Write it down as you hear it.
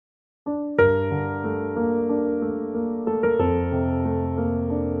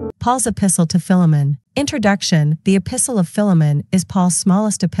Paul's Epistle to Philemon. Introduction. The Epistle of Philemon is Paul's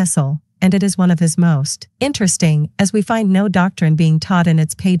smallest epistle, and it is one of his most interesting, as we find no doctrine being taught in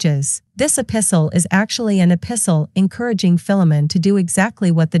its pages. This epistle is actually an epistle encouraging Philemon to do exactly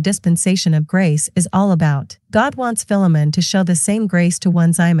what the dispensation of grace is all about. God wants Philemon to show the same grace to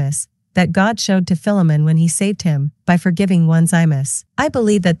Onesimus that God showed to Philemon when he saved him, by forgiving Onesimus. I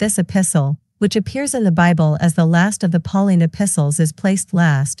believe that this epistle, which appears in the Bible as the last of the Pauline epistles, is placed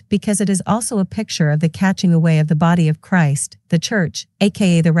last because it is also a picture of the catching away of the body of Christ, the church,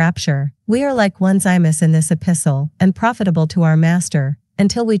 aka the rapture. We are like Onesimus in this epistle, and profitable to our Master,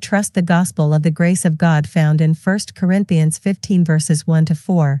 until we trust the gospel of the grace of God found in 1 Corinthians 15 verses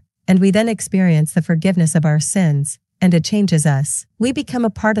 1-4, and we then experience the forgiveness of our sins, and it changes us. We become a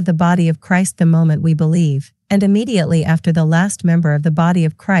part of the body of Christ the moment we believe, and immediately after the last member of the body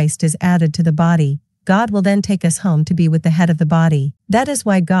of Christ is added to the body, God will then take us home to be with the head of the body. That is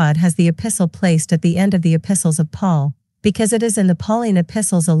why God has the epistle placed at the end of the epistles of Paul, because it is in the Pauline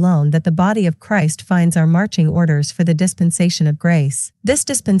epistles alone that the body of Christ finds our marching orders for the dispensation of grace. This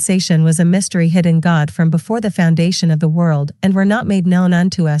dispensation was a mystery hid in God from before the foundation of the world, and were not made known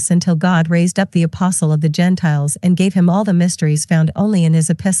unto us until God raised up the apostle of the Gentiles and gave him all the mysteries found only in his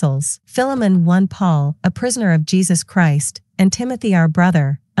epistles. Philemon 1. Paul, a prisoner of Jesus Christ, and Timothy our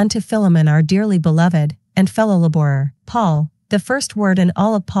brother, unto Philemon our dearly beloved, and fellow laborer. Paul. The first word in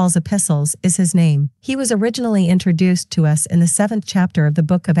all of Paul's epistles is his name. He was originally introduced to us in the 7th chapter of the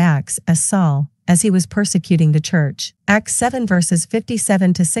book of Acts as Saul, as he was persecuting the church. Acts 7 verses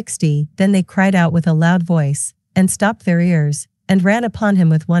 57-60, Then they cried out with a loud voice, and stopped their ears, and ran upon him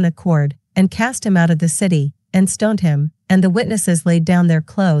with one accord, and cast him out of the city, and stoned him, and the witnesses laid down their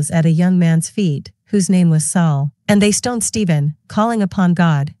clothes at a young man's feet, whose name was Saul. And they stoned Stephen, calling upon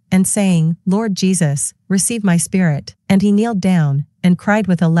God, and saying, Lord Jesus, receive my spirit. And he kneeled down, and cried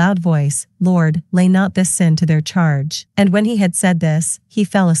with a loud voice, Lord, lay not this sin to their charge. And when he had said this, he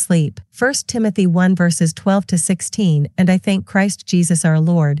fell asleep. 1 Timothy 1 verses 12-16, And I thank Christ Jesus our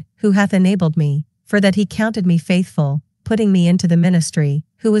Lord, who hath enabled me, for that he counted me faithful, putting me into the ministry,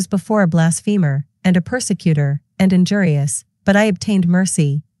 who was before a blasphemer, and a persecutor, and injurious, but I obtained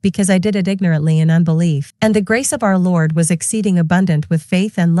mercy, because I did it ignorantly in unbelief. And the grace of our Lord was exceeding abundant with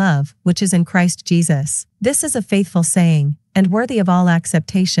faith and love, which is in Christ Jesus. This is a faithful saying, and worthy of all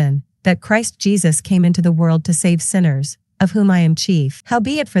acceptation, that Christ Jesus came into the world to save sinners, of whom I am chief.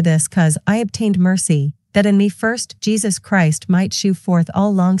 Howbeit for this cause I obtained mercy, that in me first Jesus Christ might shew forth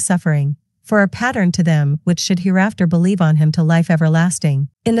all long-suffering, for a pattern to them which should hereafter believe on him to life everlasting.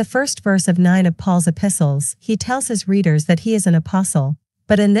 In the first verse of 9 of Paul's epistles, he tells his readers that he is an apostle,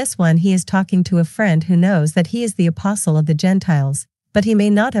 but in this one he is talking to a friend who knows that he is the apostle of the Gentiles, but he may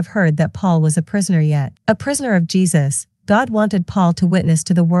not have heard that Paul was a prisoner yet. A prisoner of Jesus, God wanted Paul to witness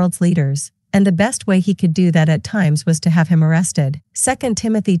to the world's leaders, and the best way he could do that at times was to have him arrested. 2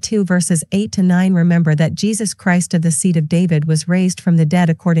 Timothy 2 verses 8-9 Remember that Jesus Christ of the seed of David was raised from the dead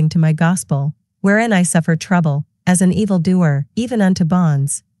according to my gospel, wherein I suffer trouble, as an evildoer, even unto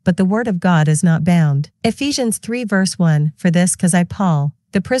bonds, but the word of God is not bound. Ephesians 3 verse 1 For this cause I Paul,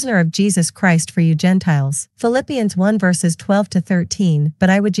 the prisoner of Jesus Christ for you Gentiles. Philippians 1 verses 12-13 But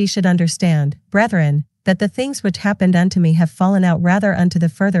I would ye should understand, brethren, that the things which happened unto me have fallen out rather unto the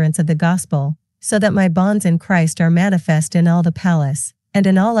furtherance of the gospel, so that my bonds in Christ are manifest in all the palace, and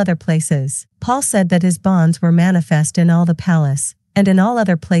in all other places. Paul said that his bonds were manifest in all the palace, and in all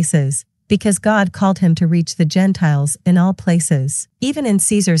other places, because God called him to reach the Gentiles in all places. Even in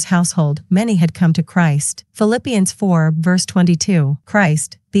Caesar's household, many had come to Christ. Philippians 4 verse 22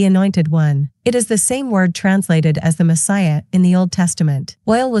 Christ, the Anointed One. It is the same word translated as the Messiah in the Old Testament.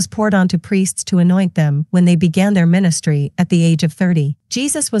 Oil was poured onto priests to anoint them when they began their ministry at the age of 30.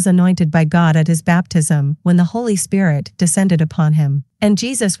 Jesus was anointed by God at his baptism when the Holy Spirit descended upon him. And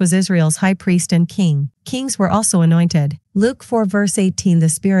Jesus was Israel's high priest and king. Kings were also anointed. Luke 4 verse 18 The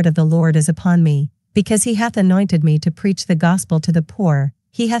Spirit of the Lord is upon me, because he hath anointed me to preach the gospel to the poor.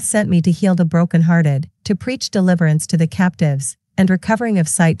 He hath sent me to heal the brokenhearted, to preach deliverance to the captives, and recovering of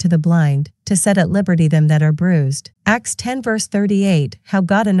sight to the blind, to set at liberty them that are bruised. Acts 10 verse 38 How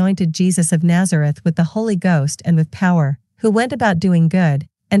God anointed Jesus of Nazareth with the Holy Ghost and with power, who went about doing good,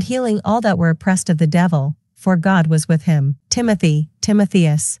 and healing all that were oppressed of the devil, for God was with him.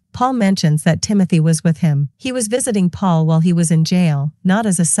 Timotheus. Paul mentions that Timothy was with him. He was visiting Paul while he was in jail, not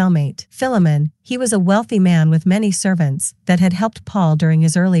as a cellmate. Philemon. He was a wealthy man with many servants that had helped Paul during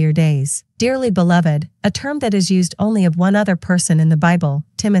his earlier days. Dearly beloved, a term that is used only of one other person in the Bible,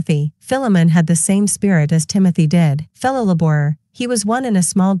 Timothy. Philemon had the same spirit as Timothy did. Fellow laborer. He was one in a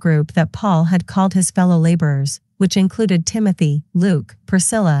small group that Paul had called his fellow laborers, which included Timothy, Luke,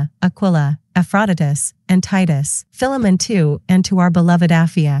 Priscilla, Aquila, Epaphroditus, and Titus. Philemon too, and to our beloved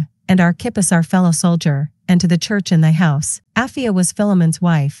Apphia, and Archippus our fellow soldier, and to the church in thy house. Apphia was Philemon's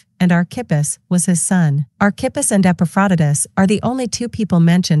wife, and Archippus was his son. Archippus and Epaphroditus are the only two people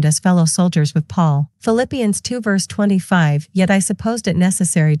mentioned as fellow soldiers with Paul. Philippians 2 verse 25, Yet I supposed it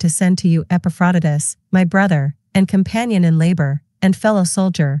necessary to send to you Epaphroditus, my brother, and companion in labor, and fellow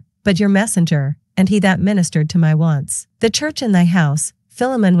soldier, but your messenger, and he that ministered to my wants. The church in thy house.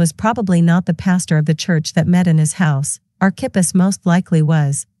 Philemon was probably not the pastor of the church that met in his house. Archippus most likely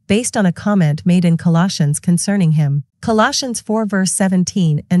was, based on a comment made in Colossians concerning him. Colossians 4 verse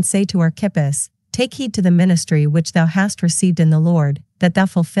 17, And say to Archippus, Take heed to the ministry which thou hast received in the Lord, that thou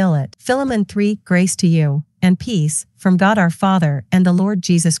fulfill it. Philemon 3, Grace to you, and peace, from God our Father and the Lord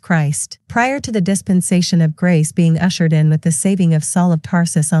Jesus Christ. Prior to the dispensation of grace being ushered in with the saving of Saul of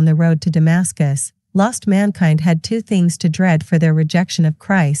Tarsus on the road to Damascus, lost mankind had two things to dread for their rejection of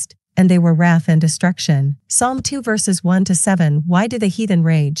Christ, and they were wrath and destruction. Psalm 2 verses 1-7, Why do the heathen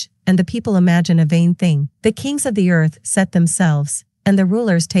rage, and the people imagine a vain thing? The kings of the earth set themselves, and the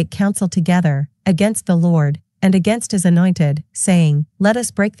rulers take counsel together, against the Lord, and against his anointed, saying, Let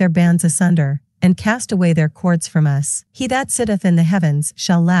us break their bands asunder, and cast away their cords from us. He that sitteth in the heavens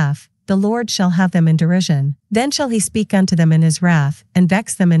shall laugh, the Lord shall have them in derision. Then shall he speak unto them in his wrath, and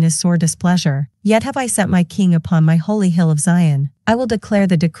vex them in his sore displeasure. Yet have I set my king upon my holy hill of Zion. I will declare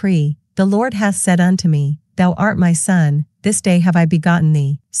the decree. The Lord hath said unto me, Thou art my son, this day have I begotten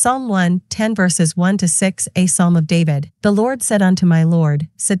thee. Psalm 1:10 verses 1-6, a psalm of David. The Lord said unto my Lord,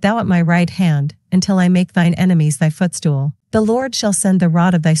 Sit thou at my right hand, until I make thine enemies thy footstool. The Lord shall send the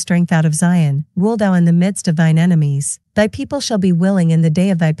rod of thy strength out of Zion, rule thou in the midst of thine enemies. Thy people shall be willing in the day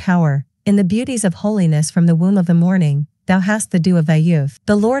of thy power, in the beauties of holiness from the womb of the morning, thou hast the dew of thy youth.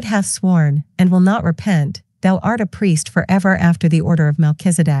 The Lord hath sworn, and will not repent, thou art a priest forever after the order of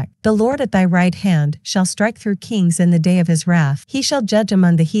Melchizedek. The Lord at thy right hand shall strike through kings in the day of his wrath. He shall judge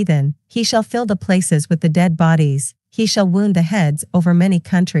among the heathen, he shall fill the places with the dead bodies, he shall wound the heads over many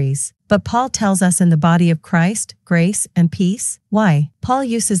countries. But Paul tells us in the body of Christ, grace and peace. Why? Paul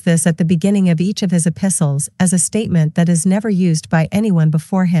uses this at the beginning of each of his epistles as a statement that is never used by anyone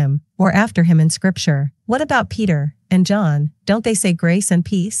before him or after him in Scripture. What about Peter and John? Don't they say grace and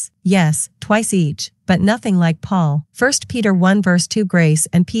peace? Yes, twice each, but nothing like Paul. 1 Peter 1 verse 2, Grace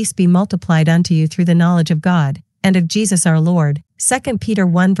and peace be multiplied unto you through the knowledge of God and of Jesus our Lord. 2 Peter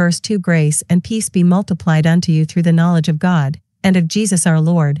 1 verse 2, Grace and peace be multiplied unto you through the knowledge of God and of Jesus our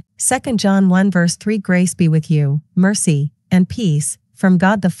Lord. 2 John 1 verse 3, Grace be with you, mercy, and peace, from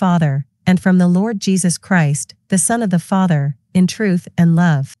God the Father, and from the Lord Jesus Christ, the Son of the Father, in truth and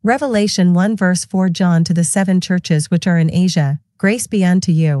love. Revelation 1 verse 4, John to the 7 churches which are in Asia, grace be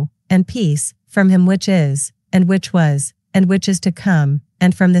unto you, and peace, from him which is, and which was, and which is to come,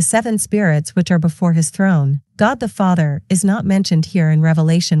 and from the 7 spirits which are before his throne. God the Father is not mentioned here in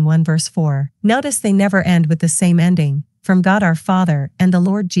Revelation 1 verse 4. Notice they never end with the same ending. From God our Father and the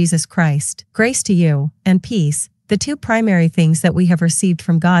Lord Jesus Christ. Grace to you, and peace, the two primary things that we have received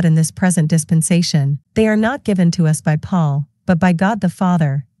from God in this present dispensation. They are not given to us by Paul, but by God the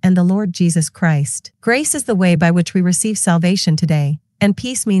Father and the Lord Jesus Christ. Grace is the way by which we receive salvation today, and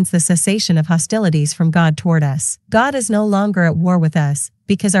peace means the cessation of hostilities from God toward us. God is no longer at war with us,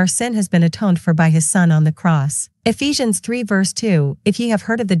 because our sin has been atoned for by his Son on the cross. Ephesians 3 verse 2, If ye have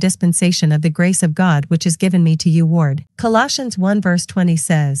heard of the dispensation of the grace of God which is given me to you ward. Colossians 1 verse 20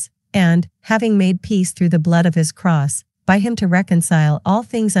 says, And, having made peace through the blood of his cross, by him to reconcile all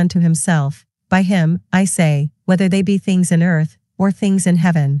things unto himself, by him, I say, whether they be things in earth, or things in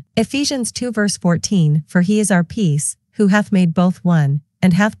heaven. Ephesians 2 verse 14, For he is our peace, who hath made both one,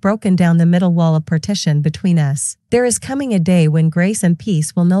 and hath broken down the middle wall of partition between us. There is coming a day when grace and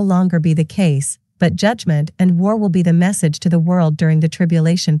peace will no longer be the case, but judgment and war will be the message to the world during the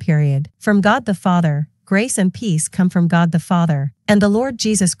tribulation period. From God the Father, grace and peace come from God the Father, and the Lord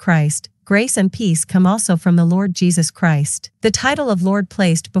Jesus Christ. Grace and peace come also from the Lord Jesus Christ. The title of Lord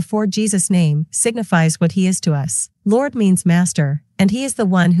placed before Jesus' name signifies what he is to us. Lord means master, and he is the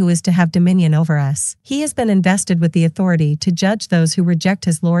one who is to have dominion over us. He has been invested with the authority to judge those who reject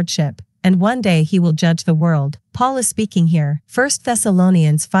his lordship, and one day he will judge the world. Paul is speaking here. 1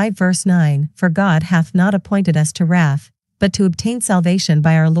 Thessalonians 5 verse 9, For God hath not appointed us to wrath, but to obtain salvation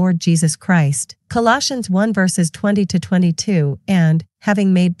by our Lord Jesus Christ. Colossians 1 verses 20-22, And,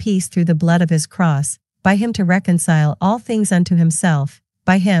 having made peace through the blood of his cross, by him to reconcile all things unto himself,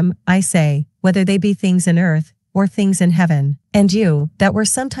 by him, I say, whether they be things in earth, or things in heaven. And you, that were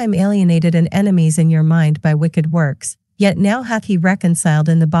sometime alienated and enemies in your mind by wicked works, yet now hath he reconciled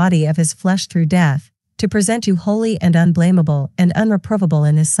in the body of his flesh through death, to present you holy and unblameable and unreprovable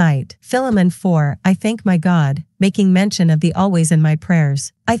in his sight. Philemon 4, I thank my God, making mention of thee always in my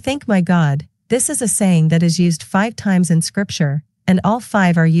prayers. I thank my God. This is a saying that is used 5 times in Scripture, and all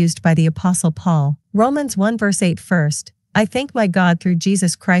 5 are used by the Apostle Paul. Romans 1 verse 8 first, I thank my God through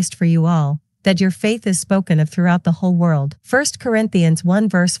Jesus Christ for you all, that your faith is spoken of throughout the whole world. 1 Corinthians 1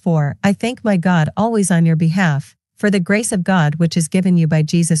 verse 4, I thank my God always on your behalf, for the grace of God which is given you by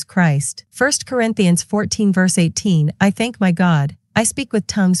Jesus Christ. 1 Corinthians 14 verse 18, I thank my God, I speak with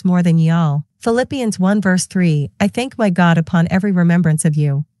tongues more than ye all. Philippians 1 verse 3, I thank my God upon every remembrance of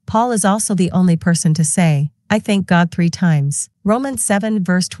you. Paul is also the only person to say, I thank God 3 times. Romans 7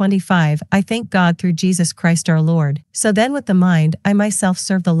 verse 25, I thank God through Jesus Christ our Lord. So then with the mind I myself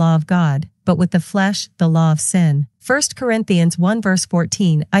serve the law of God, but with the flesh the law of sin. 1 Corinthians 1 verse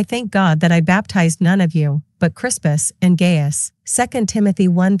 14, I thank God that I baptized none of you, but Crispus and Gaius. 2 Timothy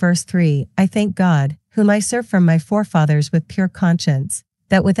 1 verse 3, I thank God, whom I serve from my forefathers with pure conscience,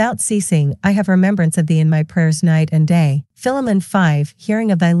 that without ceasing I have remembrance of thee in my prayers night and day. Philemon 5, hearing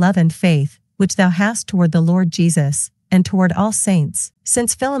of thy love and faith, which thou hast toward the Lord Jesus, and toward all saints.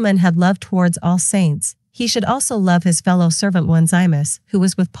 Since Philemon had love towards all saints, he should also love his fellow servant Onesimus, who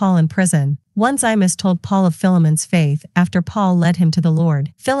was with Paul in prison. Onesimus told Paul of Philemon's faith after Paul led him to the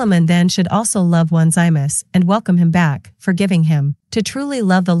Lord. Philemon then should also love Onesimus and welcome him back, forgiving him. To truly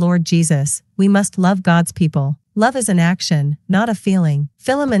love the Lord Jesus, we must love God's people. Love is an action, not a feeling.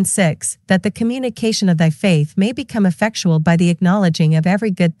 Philemon 6, that the communication of thy faith may become effectual by the acknowledging of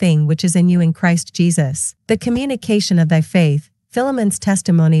every good thing which is in you in Christ Jesus. The communication of thy faith. Philemon's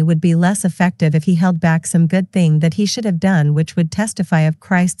testimony would be less effective if he held back some good thing that he should have done which would testify of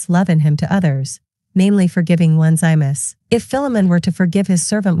Christ's love in him to others, namely forgiving Onesimus. If Philemon were to forgive his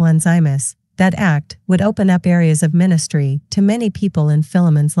servant Onesimus, that act would open up areas of ministry to many people in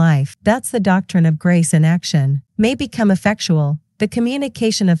Philemon's life. That's the doctrine of grace in action. May become effectual. The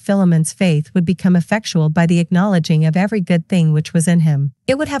communication of Philemon's faith would become effectual by the acknowledging of every good thing which was in him.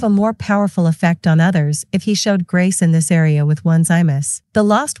 It would have a more powerful effect on others if he showed grace in this area with Onesimus. The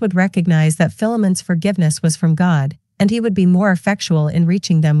lost would recognize that Philemon's forgiveness was from God, and he would be more effectual in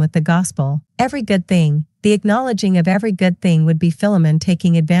reaching them with the gospel. Every good thing. The acknowledging of every good thing would be Philemon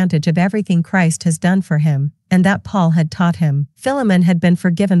taking advantage of everything Christ has done for him, and that Paul had taught him. Philemon had been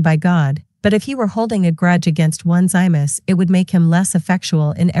forgiven by God, but if he were holding a grudge against Onesimus, it would make him less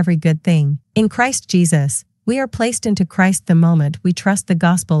effectual in every good thing. In Christ Jesus, we are placed into Christ the moment we trust the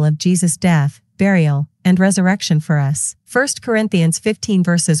gospel of Jesus' death, burial, and resurrection for us. 1 Corinthians 15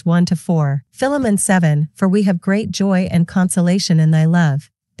 verses 1-4. Philemon 7, for we have great joy and consolation in thy love,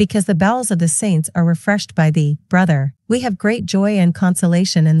 because the bowels of the saints are refreshed by thee, brother. We have great joy and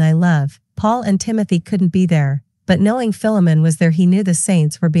consolation in thy love. Paul and Timothy couldn't be there, but knowing Philemon was there, he knew the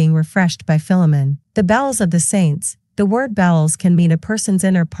saints were being refreshed by Philemon. The bowels of the saints. The word bowels can mean a person's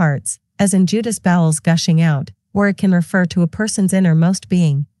inner parts, as in Judas' bowels gushing out, or it can refer to a person's innermost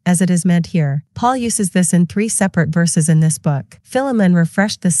being, as it is meant here. Paul uses this in 3 separate verses in this book. Philemon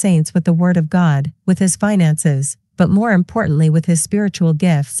refreshed the saints with the word of God, with his finances, but more importantly with his spiritual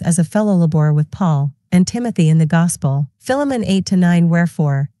gifts as a fellow laborer with Paul and Timothy in the gospel. Philemon 8-9.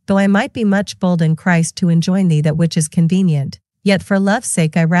 Wherefore, though I might be much bold in Christ to enjoin thee that which is convenient, yet for love's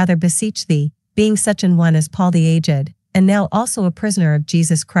sake I rather beseech thee, being such an one as Paul the aged, and now also a prisoner of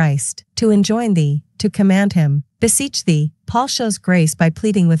Jesus Christ, to enjoin thee, to command him, beseech thee. Paul shows grace by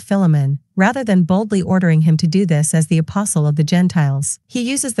pleading with Philemon, rather than boldly ordering him to do this as the apostle of the Gentiles. He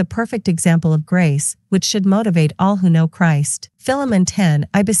uses the perfect example of grace, which should motivate all who know Christ. Philemon 10,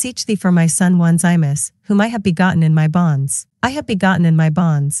 I beseech thee for my son Onesimus, whom I have begotten in my bonds. I have begotten in my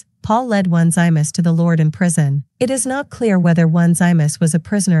bonds. Paul led Onesimus to the Lord in prison. It is not clear whether Onesimus was a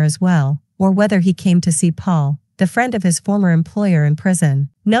prisoner as well, or whether he came to see Paul, the friend of his former employer, in prison.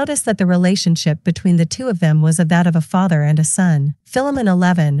 Notice that the relationship between the two of them was of that of a father and a son. Philemon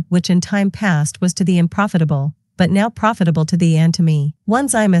 11, which in time past was to thee unprofitable, but now profitable to thee and to me.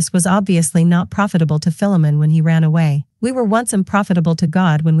 Onesimus was obviously not profitable to Philemon when he ran away. We were once unprofitable to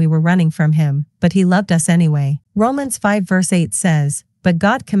God when we were running from him, but he loved us anyway. Romans 5 verse 8 says, But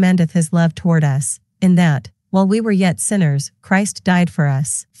God commendeth his love toward us, in that, while we were yet sinners, Christ died for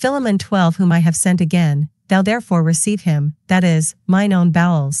us. Philemon 12, whom I have sent again, thou therefore receive him, that is, mine own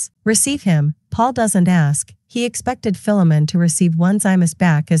bowels. Receive him. Paul doesn't ask. He expected Philemon to receive Onesimus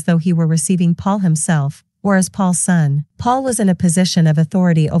back as though he were receiving Paul himself, or as Paul's son. Paul was in a position of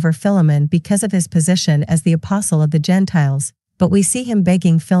authority over Philemon because of his position as the apostle of the Gentiles, but we see him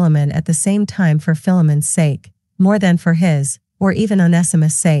begging Philemon at the same time for Philemon's sake, more than for his, or even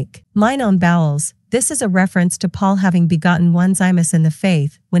Onesimus' sake. Mine own bowels. This is a reference to Paul having begotten Onesimus in the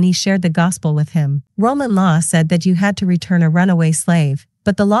faith when he shared the gospel with him. Roman law said that you had to return a runaway slave,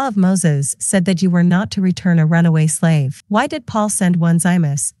 but the law of Moses said that you were not to return a runaway slave. Why did Paul send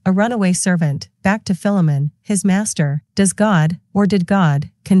Onesimus, a runaway servant, back to Philemon, his master? Did God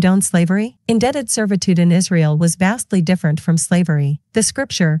condone slavery? Indebted servitude in Israel was vastly different from slavery. The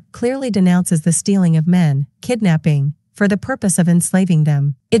scripture clearly denounces the stealing of men, kidnapping, for the purpose of enslaving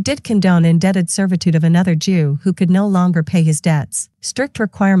them. It did condone indebted servitude of another Jew who could no longer pay his debts. Strict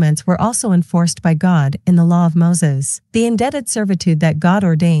requirements were also enforced by God in the law of Moses. The indebted servitude that God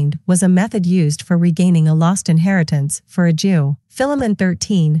ordained was a method used for regaining a lost inheritance for a Jew. Philemon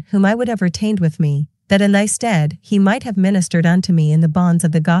 13, whom I would have retained with me, that in thy stead he might have ministered unto me in the bonds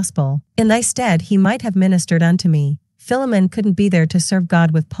of the gospel. In thy stead he might have ministered unto me. Philemon couldn't be there to serve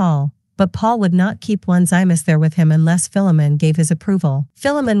God with Paul, but Paul would not keep Onesimus there with him unless Philemon gave his approval.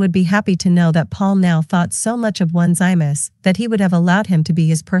 Philemon would be happy to know that Paul now thought so much of Onesimus that he would have allowed him to be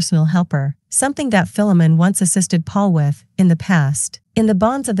his personal helper, something that Philemon once assisted Paul with in the past. In the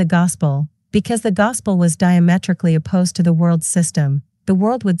bonds of the gospel, because the gospel was diametrically opposed to the world's system, the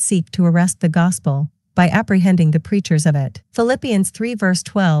world would seek to arrest the gospel by apprehending the preachers of it. Philippians 3 verse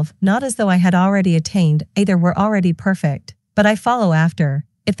 12, not as though I had already attained, either were already perfect, but I follow after,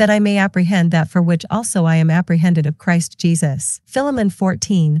 if that I may apprehend that for which also I am apprehended of Christ Jesus. Philemon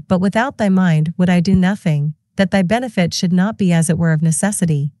 14, but without thy mind would I do nothing, that thy benefit should not be as it were of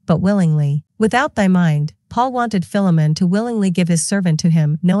necessity, but willingly. Without thy mind, Paul wanted Philemon to willingly give his servant to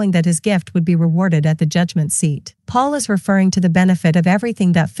him, knowing that his gift would be rewarded at the judgment seat. Paul is referring to the benefit of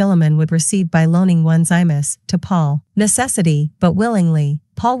everything that Philemon would receive by loaning Onesimus to Paul. Necessity, but willingly.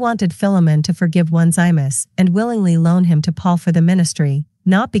 Paul wanted Philemon to forgive Onesimus and willingly loan him to Paul for the ministry,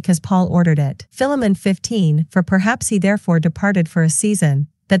 not because Paul ordered it. Philemon 15, for perhaps he therefore departed for a season,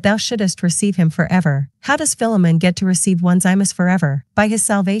 that thou shouldest receive him forever. How does Philemon get to receive Onesimus forever? By his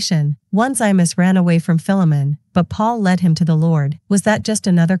salvation. Onesimus ran away from Philemon, but Paul led him to the Lord. Was that just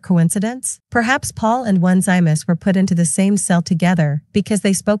another coincidence? Perhaps Paul and Onesimus were put into the same cell together because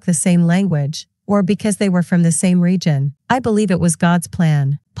they spoke the same language, or because they were from the same region. I believe it was God's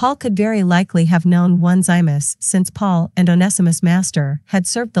plan. Paul could very likely have known Onesimus since Paul and Onesimus' master had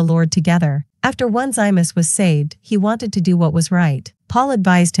served the Lord together. After Onesimus was saved, he wanted to do what was right. Paul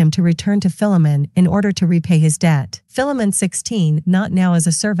advised him to return to Philemon in order to repay his debt. Philemon 16, not now as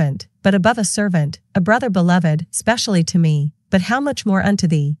a servant, but above a servant, a brother beloved, specially to me, but how much more unto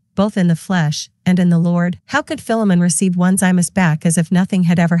thee, both in the flesh and in the Lord? How could Philemon receive Onesimus back as if nothing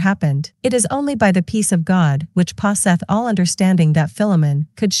had ever happened? It is only by the peace of God, which passeth all understanding, that Philemon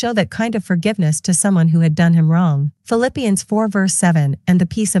could show that kind of forgiveness to someone who had done him wrong. Philippians 4 verse 7, and the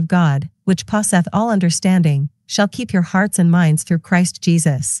peace of God, which passeth all understanding, shall keep your hearts and minds through Christ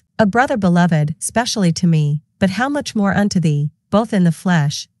Jesus. A brother beloved, specially to me, but how much more unto thee, both in the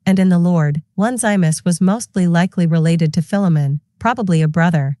flesh and in the Lord? Onesimus was mostly likely related to Philemon, probably a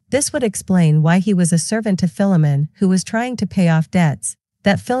brother. This would explain why he was a servant to Philemon who was trying to pay off debts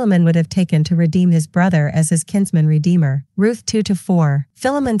that Philemon would have taken to redeem his brother as his kinsman redeemer. Ruth 2-4.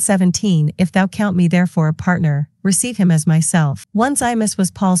 Philemon 17, if thou count me therefore a partner, receive him as myself. Onesimus was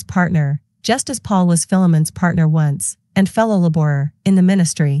Paul's partner, just as Paul was Philemon's partner once, and fellow laborer in the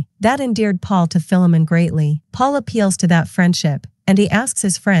ministry. That endeared Paul to Philemon greatly. Paul appeals to that friendship, and he asks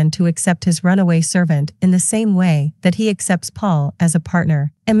his friend to accept his runaway servant in the same way that he accepts Paul as a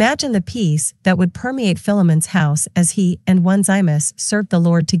partner. Imagine the peace that would permeate Philemon's house as he and Onesimus served the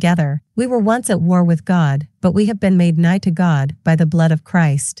Lord together. We were once at war with God, but we have been made nigh to God by the blood of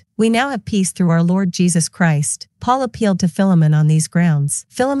Christ. We now have peace through our Lord Jesus Christ. Paul appealed to Philemon on these grounds.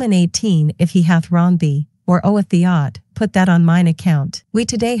 Philemon 18, if he hath wronged thee, or oweth thee aught, put that on mine account. We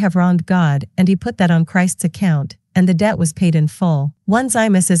today have wronged God, and he put that on Christ's account, and the debt was paid in full.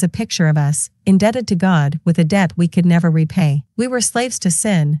 Onesimus is a picture of us, indebted to God with a debt we could never repay. We were slaves to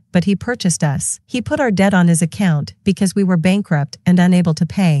sin, but he purchased us. He put our debt on his account because we were bankrupt and unable to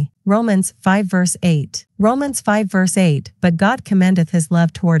pay. Romans 5 verse 8. Romans 5 verse 8, but God commendeth his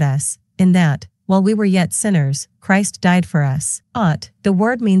love toward us, in that, while we were yet sinners, Christ died for us. The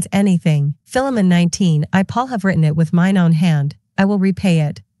word means anything. Philemon 19, I Paul have written it with mine own hand, I will repay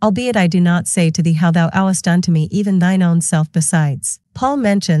it. Albeit I do not say to thee how thou owest unto me even thine own self besides. Paul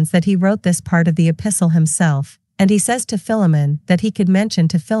mentions that he wrote this part of the epistle himself, and he says to Philemon that he could mention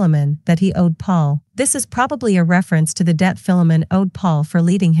to Philemon that he owed Paul. This is probably a reference to the debt Philemon owed Paul for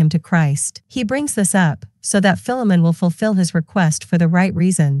leading him to Christ. He brings this up so that Philemon will fulfill his request for the right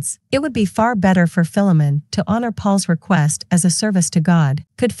reasons. It would be far better for Philemon to honor Paul's request as a service to God.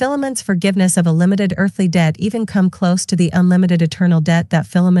 Could Philemon's forgiveness of a limited earthly debt even come close to the unlimited eternal debt that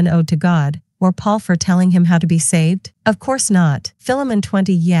Philemon owed to God, or Paul for telling him how to be saved? Of course not. Philemon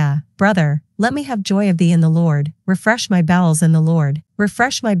 20. Yeah, brother, let me have joy of thee in the Lord. Refresh my bowels in the Lord.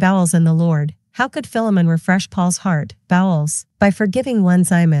 Refresh my bowels in the Lord. How could Philemon refresh Paul's heart, bowels? By forgiving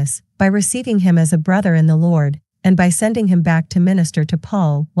Onesimus, by receiving him as a brother in the Lord, and by sending him back to minister to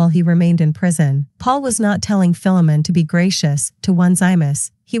Paul while he remained in prison. Paul was not telling Philemon to be gracious to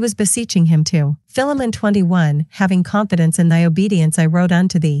Onesimus, he was beseeching him to. Philemon 21. Having confidence in thy obedience I wrote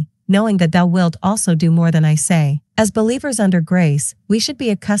unto thee, knowing that thou wilt also do more than I say. As believers under grace, we should be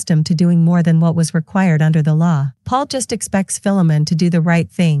accustomed to doing more than what was required under the law. Paul just expects Philemon to do the right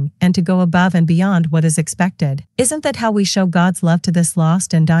thing and to go above and beyond what is expected. Isn't that how we show God's love to this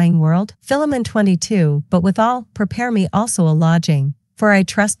lost and dying world? Philemon 22. But withal, prepare me also a lodging, for I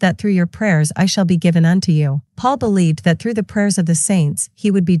trust that through your prayers I shall be given unto you. Paul believed that through the prayers of the saints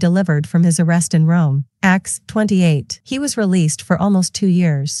he would be delivered from his arrest in Rome. Acts 28. He was released for almost 2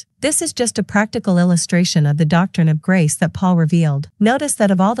 years. This is just a practical illustration of the doctrine of grace that Paul revealed. Notice that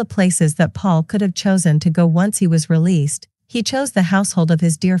of all the places that Paul could have chosen to go once he was released, he chose the household of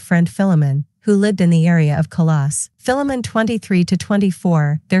his dear friend Philemon, who lived in the area of Colossus. Philemon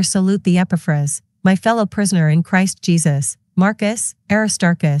 23-24. There salute the Epistles, my fellow prisoner in Christ Jesus, Marcus,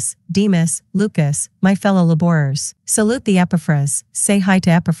 Aristarchus, Demas, Lucas, my fellow laborers. Salute the Epistles, say hi to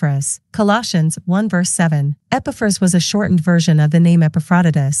Epaphras. Colossians 1 verse 7. Epaphras was a shortened version of the name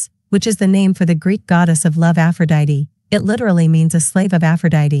Epaphroditus, which is the name for the Greek goddess of love Aphrodite. It literally means a slave of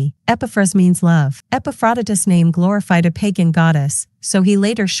Aphrodite. Epaphras means love. Epaphroditus' name glorified a pagan goddess, so he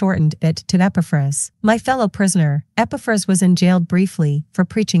later shortened it to Epaphras. My fellow prisoner, Epaphras was jailed briefly for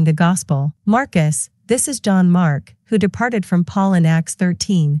preaching the gospel. Marcus, this is John Mark, who departed from Paul in Acts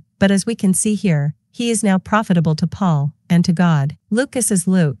 13, but as we can see here, he is now profitable to Paul and to God. Lucas is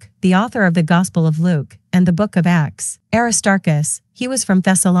Luke, the author of the Gospel of Luke and the book of Acts. Aristarchus, he was from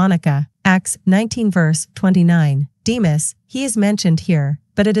Thessalonica, Acts 19 verse 29. Demas, he is mentioned here,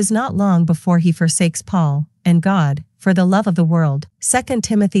 but it is not long before he forsakes Paul and God for the love of the world. 2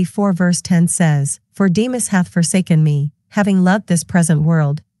 Timothy 4 verse 10 says, For Demas hath forsaken me, having loved this present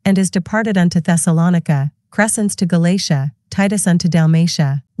world, and is departed unto Thessalonica, Crescens to Galatia, Titus unto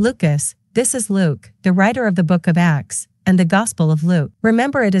Dalmatia. Lucas, this is Luke, the writer of the book of Acts, and the Gospel of Luke.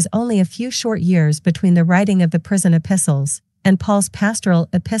 Remember, it is only a few short years between the writing of the prison epistles and Paul's pastoral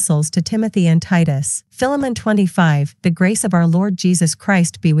epistles to Timothy and Titus. Philemon 25. The grace of our Lord Jesus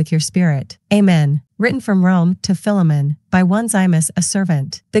Christ be with your spirit. Amen. Written from Rome to Philemon, by Onesimus a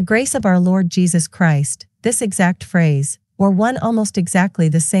servant. The grace of our Lord Jesus Christ. This exact phrase, or one almost exactly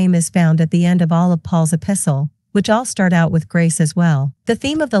the same, is found at the end of all of Paul's epistle, which all start out with grace as well. The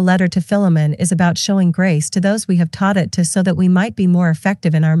theme of the letter to Philemon is about showing grace to those we have taught it to so that we might be more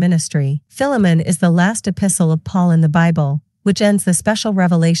effective in our ministry. Philemon is the last epistle of Paul in the Bible, which ends the special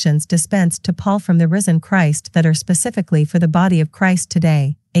revelations dispensed to Paul from the risen Christ that are specifically for the body of Christ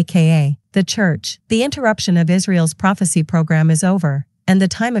today, aka the church. The interruption of Israel's prophecy program is over, and the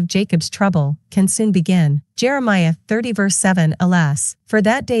time of Jacob's trouble can soon begin. Jeremiah 30 verse 7. Alas, for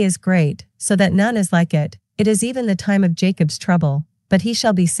that day is great, so that none is like it. It is even the time of Jacob's trouble, but he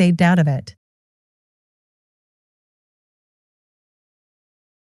shall be saved out of it.